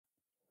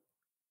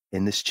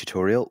In this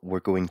tutorial,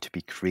 we're going to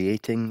be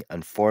creating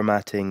and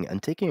formatting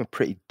and taking a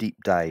pretty deep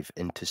dive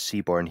into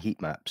Seaborn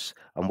Heatmaps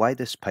and why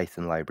this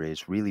Python library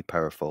is really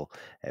powerful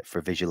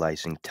for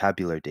visualizing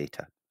tabular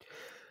data.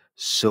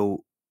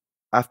 So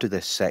after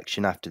this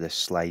section, after this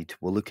slide,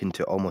 we'll look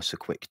into almost a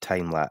quick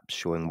time lapse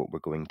showing what we're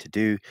going to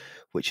do,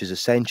 which is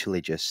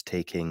essentially just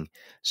taking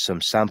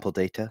some sample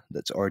data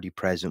that's already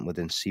present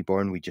within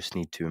Seaborn. We just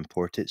need to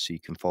import it so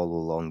you can follow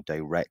along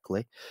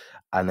directly.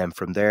 And then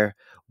from there,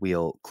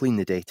 we'll clean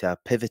the data,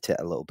 pivot it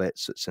a little bit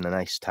so it's in a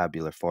nice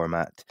tabular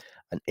format,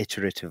 and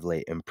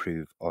iteratively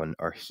improve on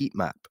our heat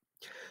map.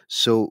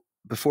 So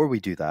before we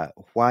do that,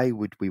 why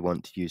would we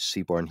want to use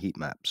Seaborn heat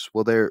maps?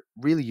 Well, they're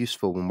really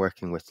useful when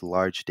working with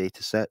large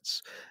data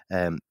sets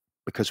um,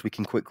 because we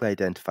can quickly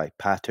identify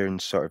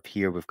patterns. Sort of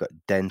here, we've got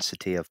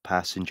density of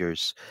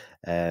passengers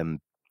um,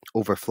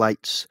 over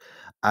flights,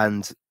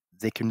 and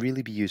they can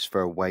really be used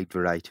for a wide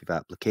variety of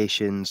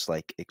applications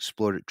like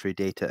exploratory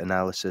data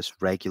analysis,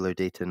 regular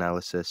data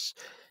analysis,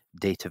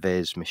 data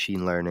viz,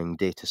 machine learning,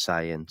 data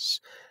science.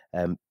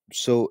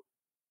 So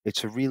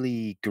it's a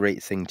really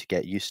great thing to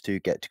get used to,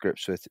 get to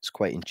grips with. It's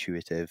quite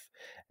intuitive.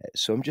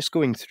 So I'm just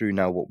going through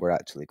now what we're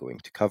actually going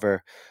to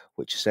cover,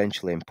 which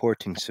essentially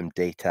importing some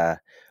data.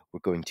 We're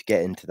going to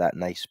get into that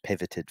nice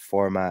pivoted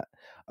format,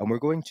 and we're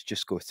going to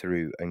just go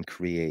through and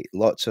create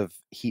lots of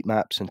heat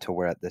maps until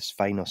we're at this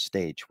final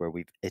stage where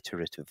we've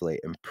iteratively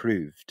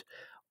improved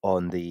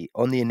on the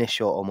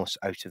initial almost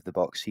out of the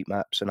box heat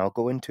maps. And I'll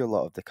go into a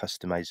lot of the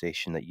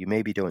customization that you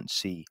maybe don't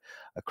see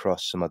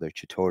across some other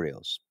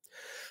tutorials.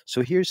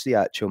 So here's the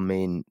actual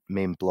main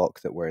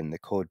block that we're in the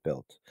code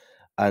build.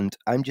 And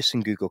I'm just in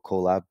Google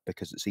Colab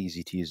because it's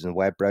easy to use in the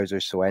web browser,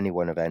 so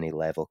anyone of any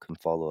level can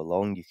follow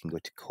along. You can go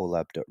to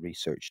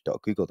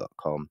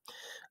colab.research.google.com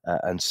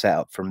and set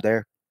up from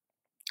there.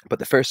 But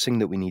the first thing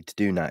that we need to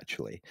do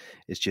naturally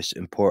is just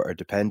import our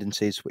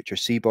dependencies, which are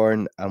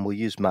Seaborn, and we'll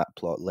use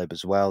matplotlib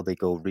as well. They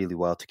go really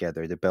well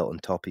together. They're built on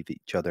top of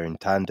each other in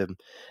tandem,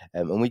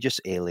 and we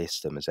just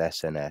alias them as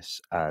SNS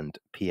and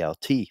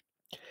PLT.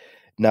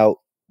 Now,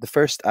 the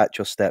first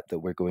actual step that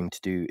we're going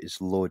to do is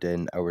load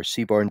in our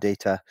Seaborn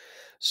data.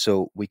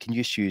 So we can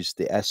just use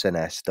the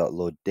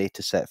sns.load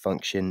dataset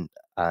function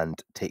and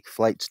take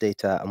flights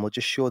data, and we'll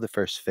just show the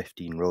first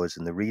 15 rows.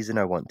 And the reason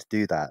I want to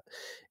do that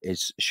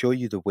is show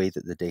you the way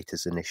that the data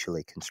is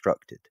initially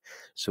constructed.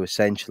 So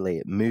essentially,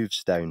 it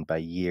moves down by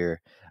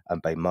year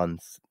and by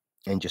month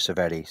in just a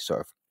very sort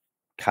of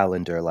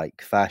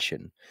calendar-like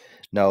fashion.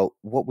 Now,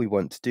 what we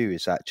want to do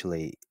is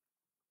actually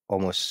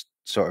almost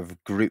sort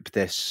of group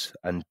this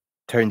and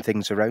turn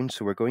things around.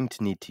 So we're going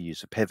to need to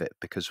use a pivot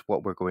because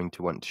what we're going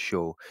to want to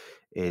show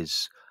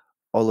is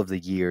all of the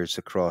years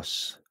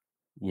across,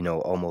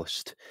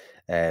 almost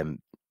um,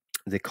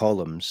 the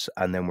columns,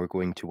 and then we're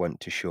going to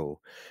want to show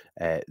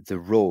the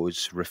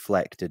rows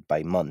reflected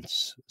by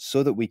months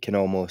so that we can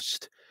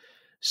almost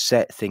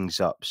set things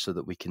up so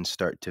that we can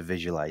start to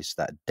visualize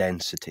that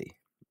density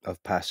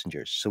of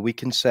passengers. So we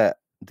can set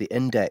the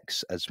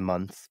index as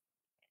month,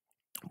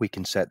 we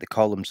can set the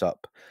columns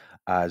up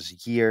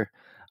as year,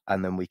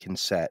 and then we can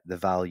set the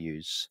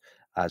values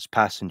as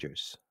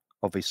passengers.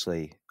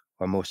 Obviously,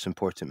 our most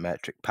important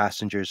metric,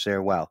 passengers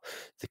there. Well,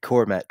 the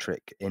core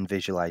metric in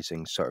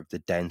visualizing sort of the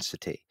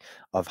density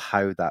of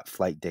how that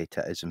flight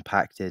data is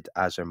impacted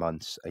as our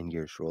months and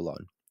years roll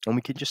on. And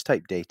we can just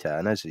type data,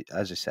 and as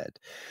I said,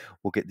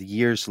 we'll get the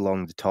years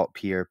along the top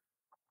here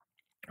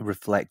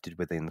reflected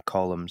within the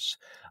columns,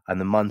 and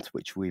the month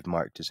which we've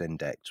marked as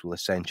index will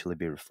essentially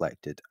be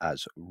reflected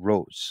as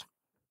rows.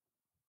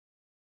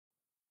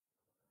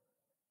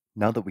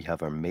 Now that we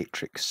have our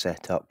matrix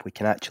set up, we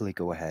can actually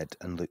go ahead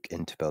and look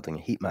into building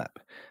a heat map.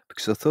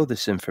 Because although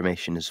this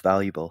information is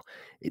valuable,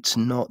 it's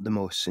not the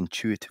most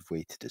intuitive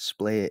way to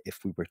display it if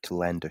we were to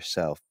lend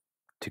ourselves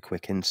to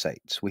quick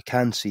insights. We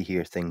can see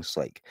here things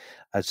like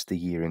as the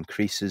year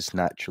increases,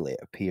 naturally it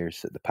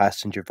appears that the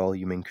passenger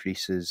volume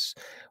increases.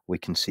 We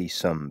can see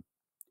some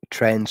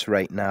trends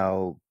right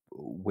now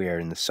where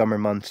in the summer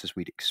months, as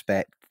we'd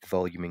expect, the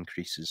volume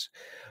increases,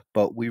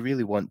 but we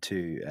really want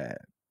to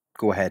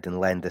go ahead and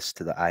lend this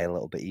to the eye a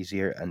little bit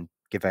easier and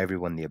give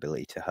everyone the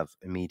ability to have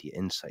immediate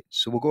insights.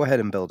 So we'll go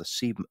ahead and build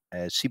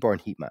a Seaborn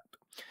heat map.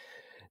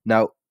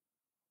 Now,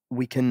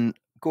 we can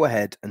go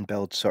ahead and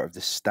build sort of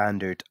the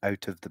standard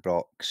out of the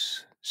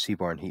box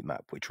Seaborn heat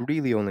map, which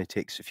really only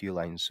takes a few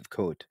lines of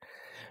code.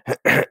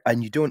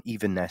 And you don't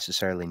even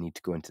necessarily need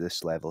to go into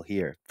this level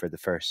here for the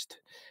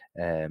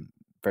um,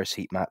 first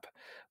heat map,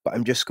 but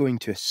I'm just going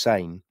to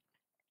assign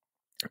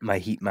my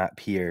heat map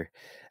here,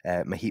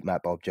 my heat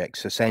map object.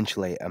 So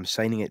essentially, I'm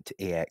assigning it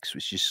to AX,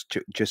 which is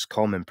just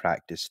common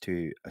practice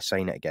to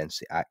assign it against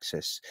the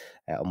axis.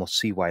 And we'll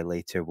see why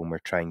later when we're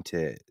trying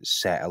to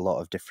set a lot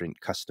of different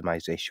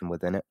customization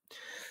within it.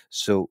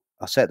 So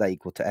I'll set that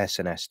equal to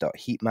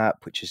sns.heatmap,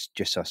 which is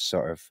just us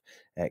sort of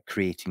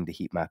creating the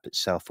heat map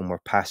itself, and we're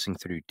passing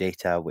through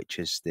data, which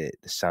is the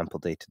sample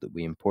data that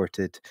we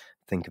imported.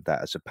 Think of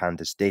that as a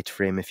pandas data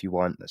frame if you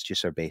want. That's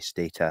just our base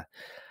data.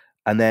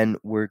 And then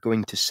we're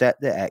going to set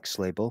the X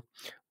label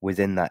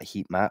within that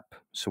heat map.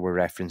 So we're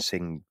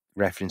referencing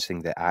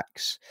referencing the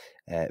ax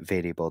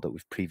variable that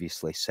we've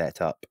previously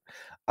set up.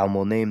 And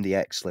we'll name the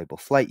x label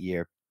flight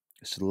year.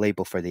 So the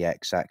label for the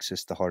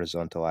x-axis, the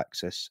horizontal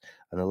axis,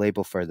 and the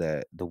label for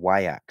the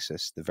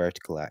y-axis, the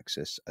vertical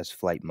axis, as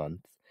flight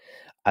month.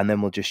 And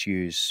then we'll just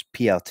use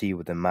PLT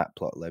within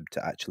Matplotlib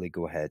to actually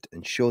go ahead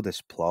and show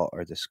this plot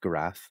or this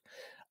graph.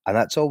 And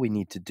that's all we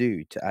need to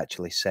do to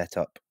actually set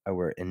up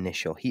our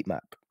initial heat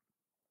map.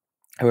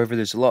 However,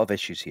 there's a lot of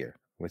issues here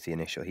with the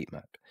initial heat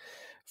map.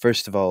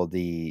 First of all,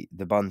 the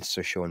months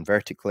are shown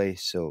vertically,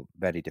 so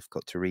very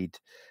difficult to read.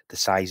 The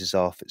size is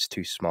off, it's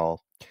too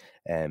small.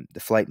 The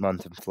flight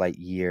month and flight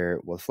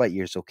year, well, the flight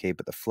year is okay,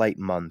 but the flight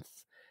month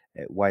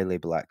Y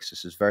label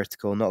axis is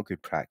vertical, not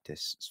good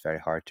practice. It's very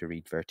hard to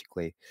read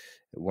vertically.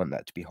 I want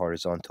that to be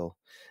horizontal.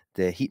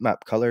 The heat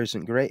map color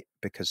isn't great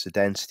because the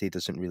density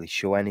doesn't really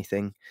show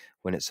anything.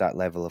 When it's that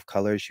level of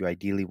colors, you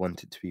ideally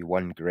want it to be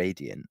one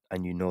gradient,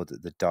 and you know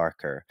that the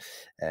darker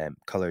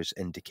colors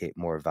indicate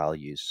more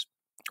values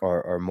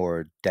or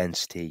more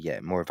density, yeah,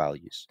 more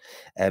values.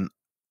 And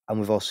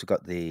we've also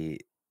got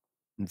the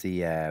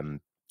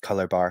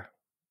color bar.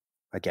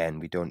 Again,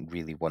 we don't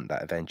really want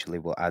that eventually.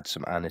 We'll add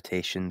some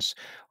annotations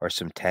or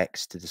some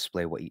text to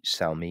display what each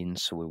cell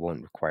means, so we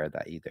won't require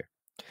that either.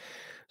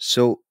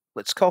 So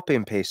let's copy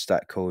and paste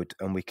that code,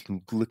 and we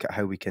can look at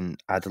how we can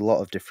add a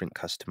lot of different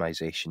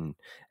customization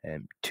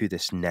to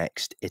this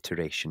next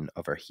iteration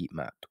of our heat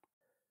map.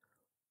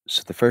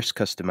 So the first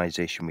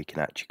customization we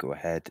can actually go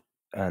ahead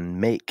and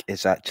make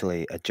is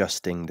actually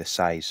adjusting the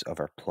size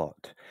of our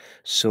plot.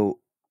 So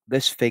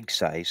this fig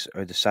size,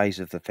 or the size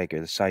of the figure,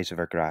 the size of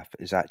our graph,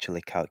 is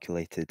actually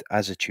calculated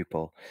as a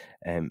tuple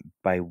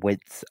by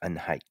width and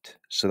height.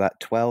 So that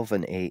 12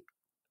 and 8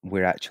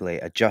 we're actually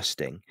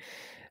adjusting,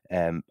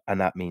 and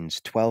that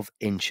means 12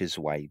 inches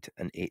wide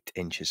and 8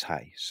 inches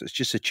high. So it's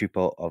just a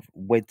tuple of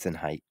width and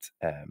height,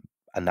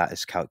 and that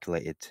is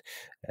calculated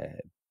uh,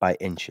 by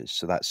inches.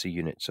 So that's the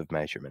units of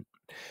measurement.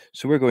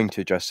 So we're going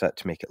to adjust that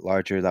to make it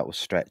larger. That will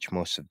stretch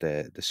most of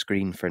the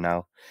screen for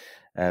now.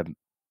 Um,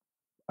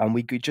 and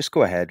we could just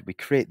go ahead, we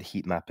create the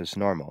heat map as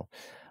normal.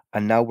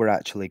 And now we're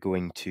actually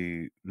going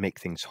to make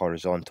things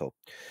horizontal.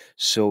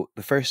 So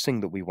the first thing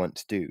that we want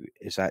to do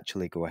is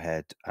actually go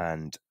ahead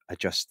and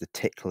adjust the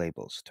tick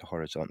labels to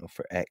horizontal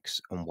for X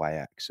and Y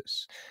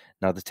axis.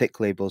 Now the tick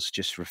labels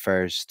just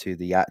refers to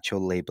the actual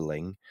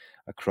labeling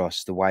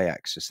across the Y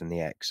axis and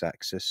the X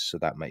axis. So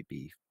that might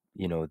be,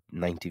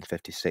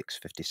 1956,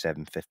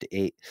 57,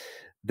 58.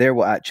 They're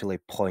what actually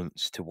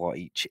points to what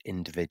each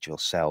individual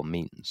cell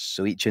means.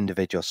 So each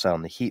individual cell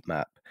in the heat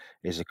map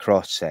is a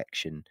cross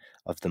section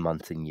of the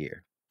month and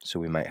year. So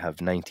we might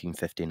have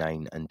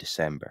 1959 and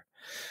December.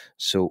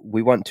 So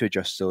we want to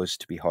adjust those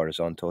to be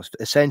horizontal.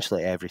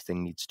 Essentially,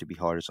 everything needs to be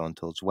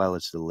horizontal as well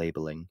as the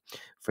labeling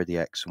for the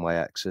X and Y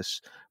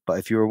axis. But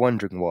if you were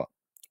wondering what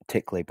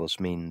tick labels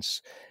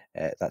means,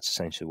 that's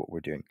essentially what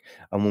we're doing.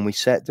 And when we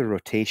set the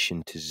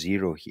rotation to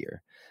 0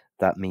 here,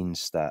 that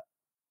means that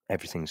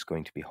everything's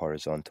going to be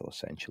horizontal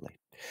essentially.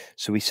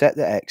 So we set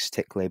the X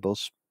tick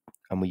labels,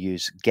 and we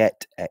use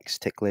get X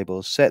tick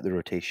labels, set the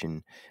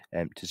rotation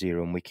to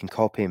 0, and we can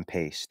copy and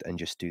paste and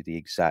just do the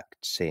exact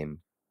same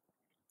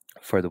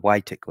for the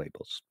Y tick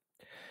labels.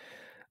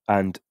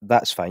 And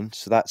that's fine.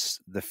 So that's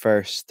the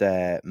first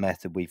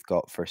method we've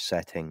got for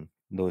setting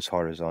those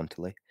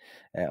horizontally.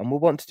 And we'll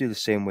want to do the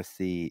same with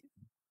the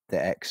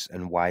X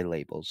and Y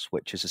labels,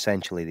 which is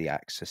essentially the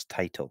axis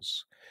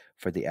titles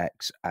for the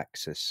X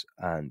axis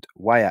and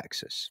Y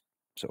axis.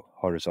 So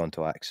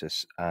horizontal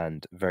axis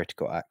and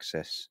vertical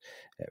axis,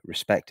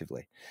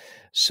 respectively.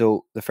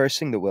 So the first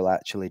thing that we'll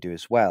actually do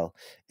as well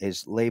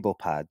is label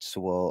pads. So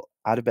we'll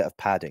add a bit of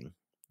padding.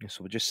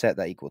 So we'll just set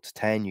that equal to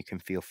 10. You can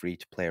feel free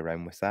to play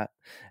around with that.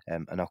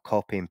 And I'll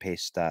copy and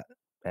paste that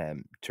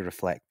to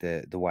reflect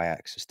the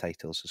y-axis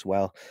titles as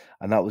well.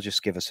 And that will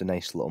just give us a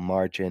nice little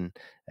margin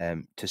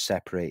to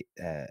separate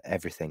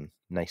everything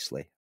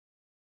nicely.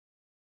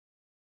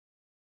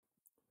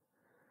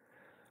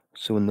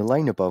 So in the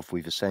line above,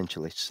 we've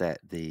essentially set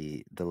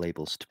the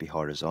labels to be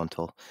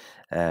horizontal.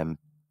 Um,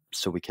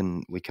 so we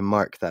can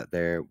mark that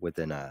there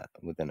within a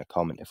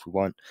comment if we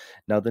want.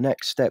 Now the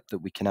next step that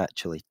we can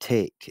actually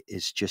take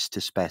is just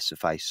to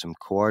specify some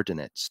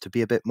coordinates to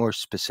be a bit more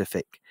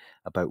specific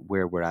about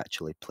where we're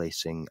actually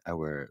placing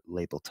our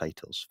label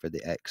titles for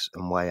the X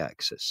and Y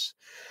axis.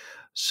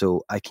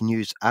 So I can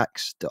use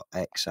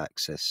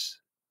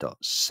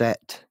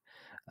ax.x-axis.set,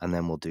 and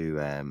then we'll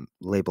do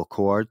label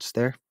coords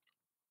there.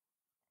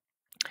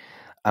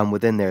 And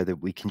within there that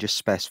we can just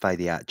specify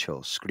the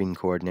actual screen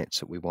coordinates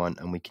that we want,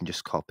 and we can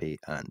just copy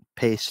and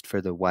paste for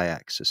the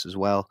y-axis as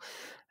well.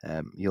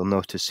 You'll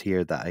notice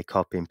here that I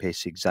copy and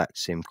paste the exact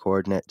same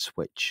coordinates,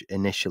 which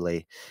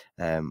initially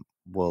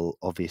will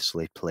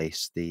obviously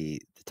place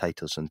the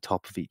titles on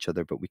top of each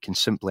other, but we can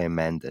simply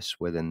amend this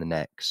within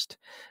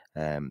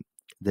um,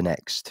 the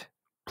next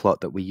plot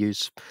that we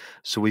use.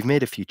 So we've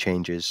made a few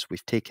changes.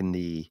 We've taken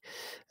the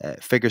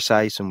figure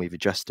size and we've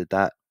adjusted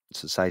that.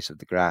 So the size of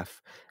the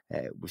graph.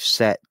 We've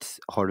set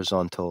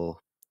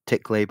horizontal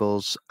tick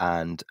labels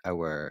and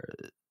our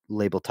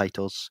label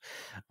titles,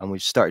 and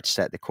we've started to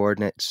set the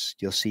coordinates.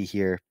 You'll see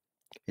here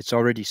it's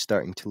already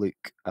starting to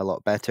look a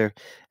lot better,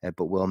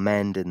 but we'll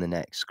amend in the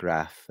next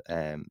graph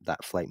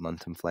that flight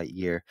month and flight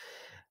year,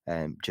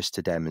 just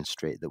to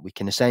demonstrate that we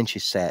can essentially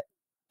set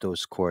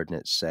those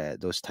coordinates,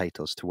 those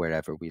titles to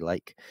wherever we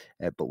like,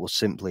 but we'll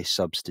simply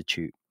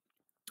substitute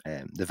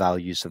the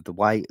values of the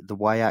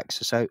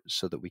y-axis out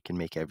so that we can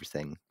make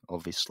everything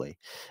obviously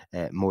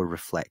more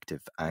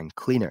reflective and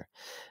cleaner.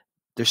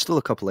 There's still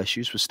a couple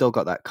issues. We've still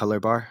got that color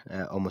bar,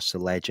 almost a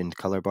legend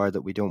color bar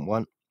that we don't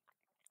want.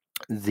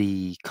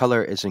 The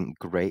color isn't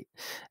great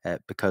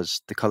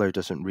because the color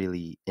doesn't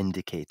really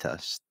indicate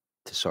us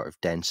to sort of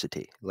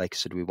density. Like I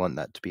said, we want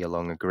that to be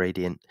along a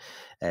gradient.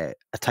 A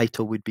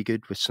title would be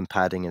good with some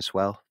padding as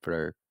well for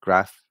our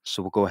graph.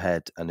 So we'll go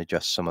ahead and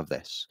adjust some of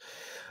this.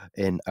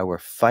 In our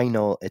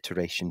final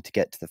iteration to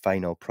get to the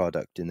final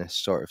product in this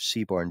sort of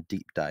Seaborn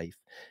deep dive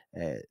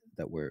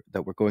that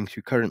we're going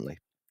through currently.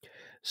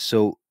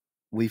 So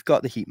we've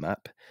got the heat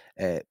map.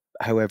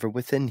 However,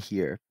 within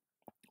here,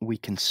 we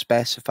can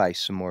specify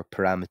some more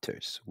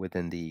parameters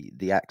within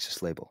the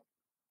axis label.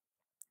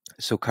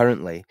 So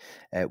currently,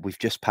 we've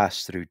just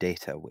passed through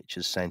data, which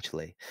is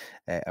essentially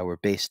our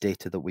base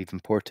data that we've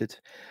imported.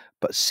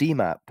 But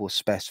CMap will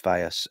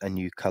specify us a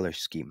new color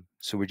scheme.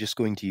 So we're just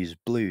going to use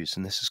blues,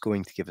 and this is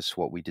going to give us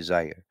what we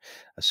desire,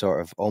 a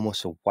sort of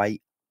almost a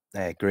white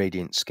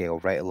gradient scale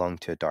right along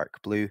to a dark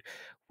blue,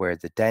 where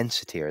the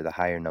density or the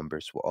higher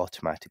numbers will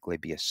automatically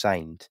be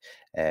assigned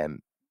um,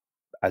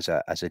 as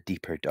a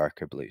deeper,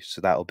 darker blue. So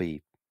that'll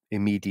be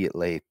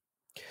immediately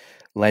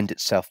lend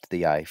itself to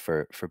the eye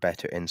for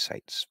better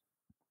insights.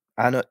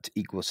 Annot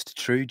equals to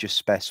true just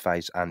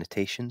specifies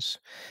annotations,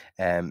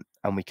 and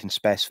we can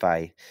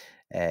specify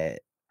uh,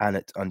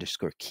 annot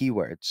underscore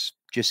keywords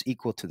just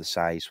equal to the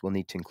size. We'll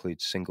need to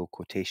include single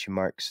quotation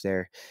marks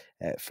there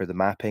for the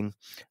mapping,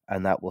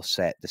 and that will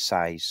set the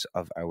size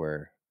of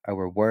our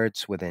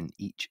words within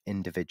each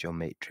individual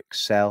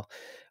matrix cell,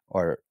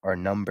 or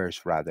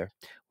numbers rather,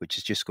 which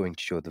is just going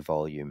to show the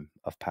volume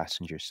of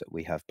passengers that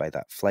we have by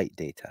that flight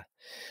data.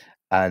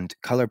 And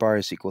color bar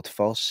is equal to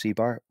false, C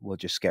bar, we'll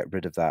just get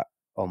rid of that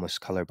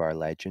almost color bar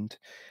legend.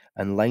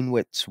 And line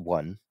width's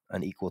 1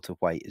 and equal to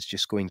white is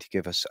just going to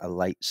give us a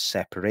light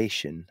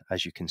separation,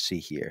 as you can see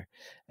here,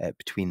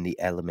 between the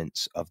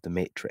elements of the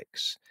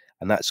matrix.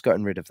 And that's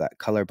gotten rid of that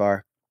color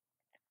bar.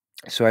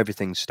 So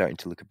everything's starting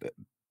to look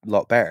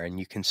lot better. And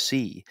you can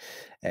see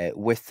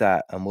with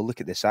that, and we'll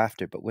look at this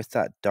after, but with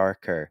that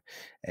darker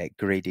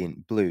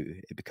gradient blue,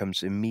 it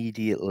becomes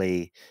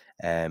immediately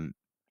um,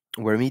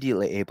 we're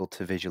immediately able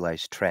to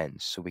visualize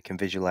trends. So we can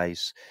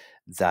visualize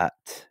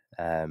that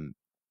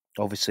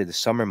obviously the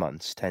summer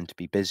months tend to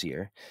be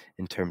busier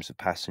in terms of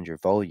passenger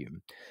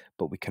volume,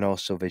 but we can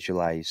also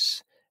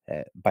visualize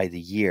by the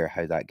year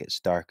how that gets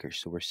darker.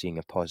 So we're seeing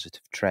a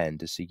positive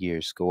trend as the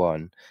years go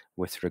on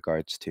with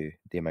regards to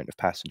the amount of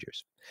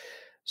passengers.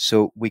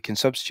 So we can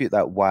substitute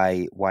that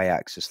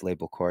y-axis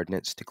label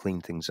coordinates to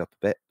clean things up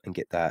a bit and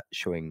get that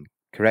showing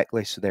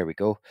correctly. So there we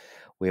go.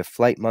 We have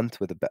flight month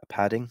with a bit of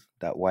padding,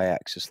 that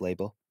y-axis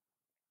label.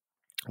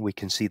 We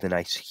can see the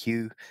nice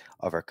hue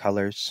of our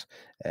colors,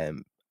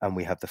 and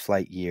we have the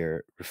flight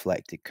year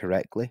reflected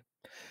correctly.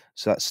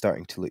 So that's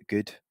starting to look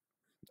good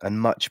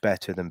and much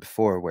better than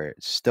before, where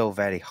it's still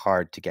very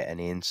hard to get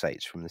any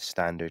insights from the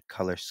standard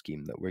color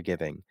scheme that we're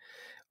giving,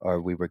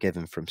 or we were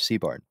given from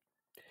Seaborn.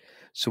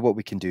 So what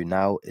we can do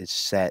now is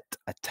set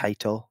a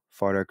title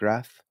for our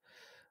graph.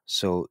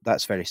 So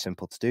that's very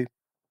simple to do,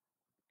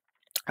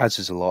 as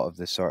is a lot of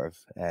the sort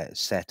of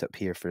setup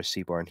here for a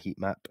Seaborn heat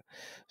map.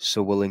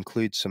 So we'll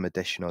include some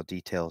additional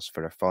details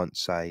for our font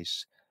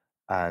size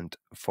and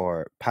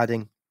for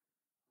padding.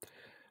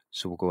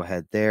 So we'll go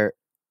ahead there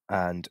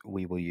and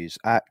we will use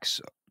ax,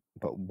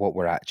 but what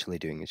we're actually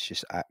doing is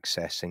just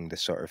accessing the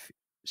sort of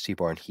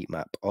Seaborn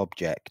heatmap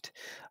object,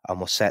 and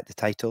we'll set the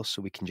title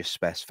so we can just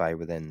specify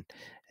within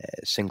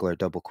single or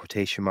double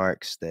quotation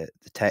marks the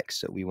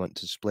text that we want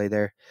to display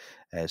there.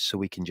 So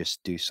we can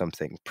just do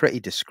something pretty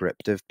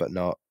descriptive, but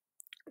not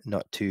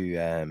too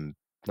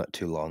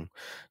long.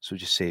 So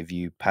just say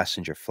view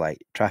passenger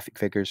flight traffic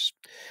figures.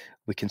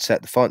 We can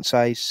set the font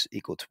size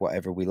equal to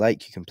whatever we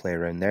like. You can play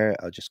around there.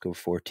 I'll just go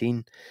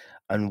 14.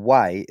 And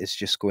Y is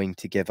just going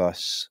to give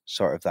us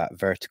sort of that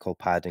vertical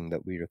padding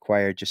that we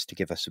require, just to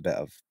give us a bit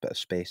of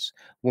space.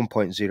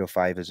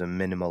 1.05 is a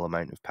minimal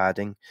amount of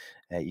padding.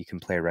 You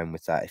can play around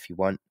with that if you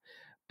want.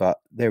 But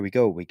there we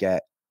go.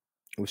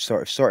 We've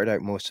sort of sorted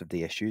out most of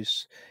the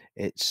issues.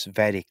 It's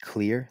very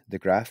clear, the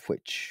graph,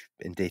 which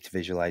in data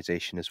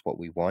visualization is what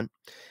we want.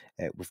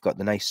 We've got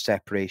the nice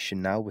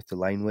separation now with the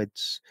line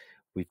widths.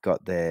 We've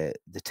got the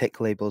tick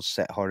labels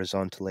set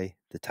horizontally,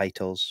 the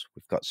titles.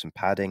 We've got some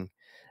padding.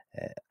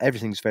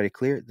 Everything's very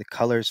clear. The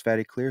color is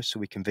very clear, so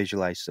we can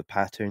visualize the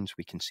patterns.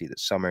 We can see that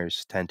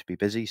summers tend to be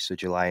busy, so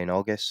July and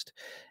August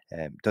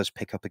does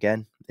pick up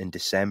again in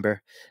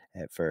December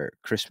for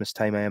Christmas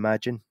time, I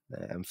imagine,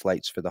 and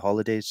flights for the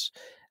holidays.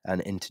 And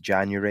into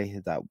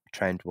January, that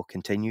trend will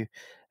continue.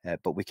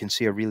 But we can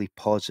see a really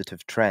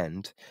positive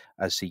trend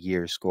as the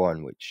years go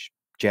on, which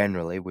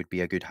generally would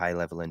be a good high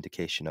level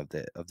indication of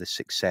the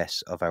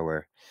success of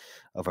our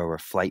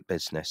flight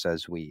business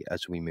as we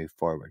move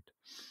forward.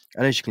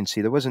 And as you can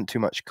see, there wasn't too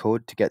much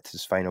code to get to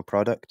this final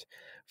product.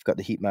 We've got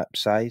the heat map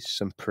size,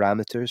 some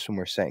parameters when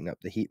we're setting up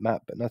the heat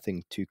map, but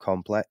nothing too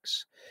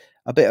complex.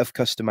 A bit of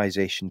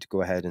customization to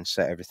go ahead and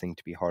set everything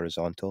to be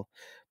horizontal.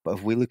 But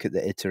if we look at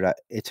the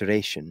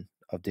iteration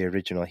of the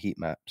original heat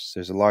maps,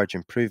 there's a large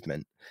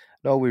improvement.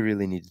 And all we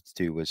really needed to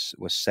do was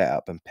set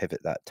up and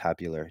pivot that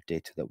tabular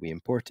data that we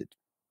imported.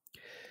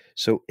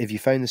 So if you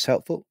found this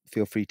helpful,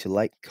 feel free to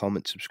like,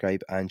 comment,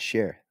 subscribe, and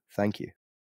share. Thank you.